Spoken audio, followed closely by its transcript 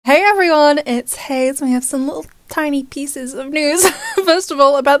Hey everyone, it's Hayes. We have some little tiny pieces of news. First of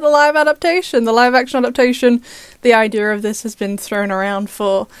all, about the live adaptation. The live action adaptation, the idea of this has been thrown around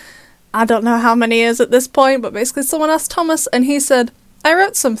for I don't know how many years at this point, but basically someone asked Thomas and he said, I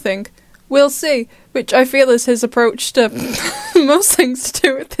wrote something. We'll see. Which I feel is his approach to most things to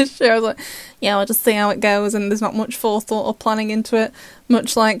do with this show. I was like, yeah, we'll just see how it goes, and there's not much forethought or planning into it.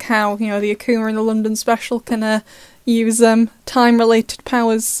 Much like how, you know, the Akuma in the London special can use time-related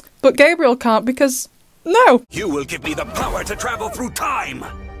powers. But Gabriel can't because, no! You will give me the power to travel through time!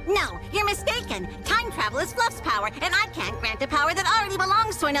 No, you're mistaken. Time travel is Fluff's power, and I can't grant a power that already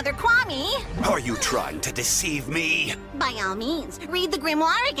belongs to another Kwami. Are you trying to deceive me? By all means, read the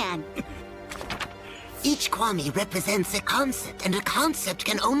grimoire again. Each Kwami represents a concept, and a concept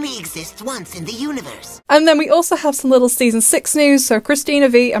can only exist once in the universe. And then we also have some little Season 6 news, so Christina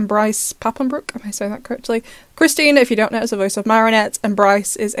V and Bryce Papenbrook, am I saying that correctly? Christina, if you don't know, is the voice of Marinette, and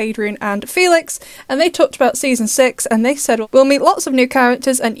Bryce is Adrian and Felix, and they talked about Season 6, and they said, we'll meet lots of new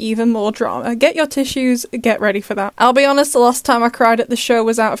characters and even more drama. Get your tissues, get ready for that. I'll be honest, the last time I cried at the show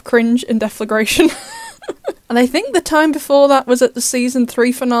was out of cringe and deflagration. And I think the time before that was at the Season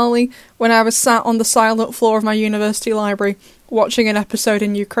 3 finale, when I was sat on the silent floor of my university library, watching an episode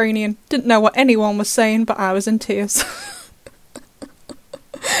in Ukrainian. Didn't know what anyone was saying, but I was in tears.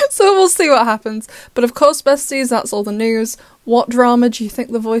 So we'll see what happens. But of course, besties, that's all the news. What drama do you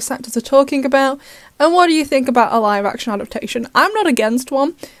think the voice actors are talking about? And what do you think about a live action adaptation? I'm not against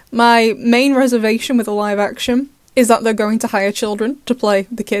one. My main reservation with a live action is that they're going to hire children to play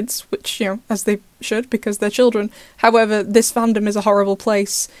the kids, which, you know, as they should, because they're children. However, this fandom is a horrible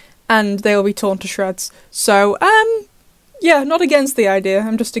place, and they'll be torn to shreds. So, yeah, not against the idea.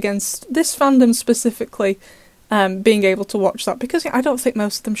 I'm just against this fandom specifically being able to watch that, because I don't think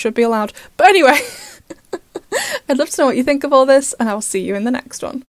most of them should be allowed. But anyway, I'd love to know what you think of all this, and I'll see you in the next one.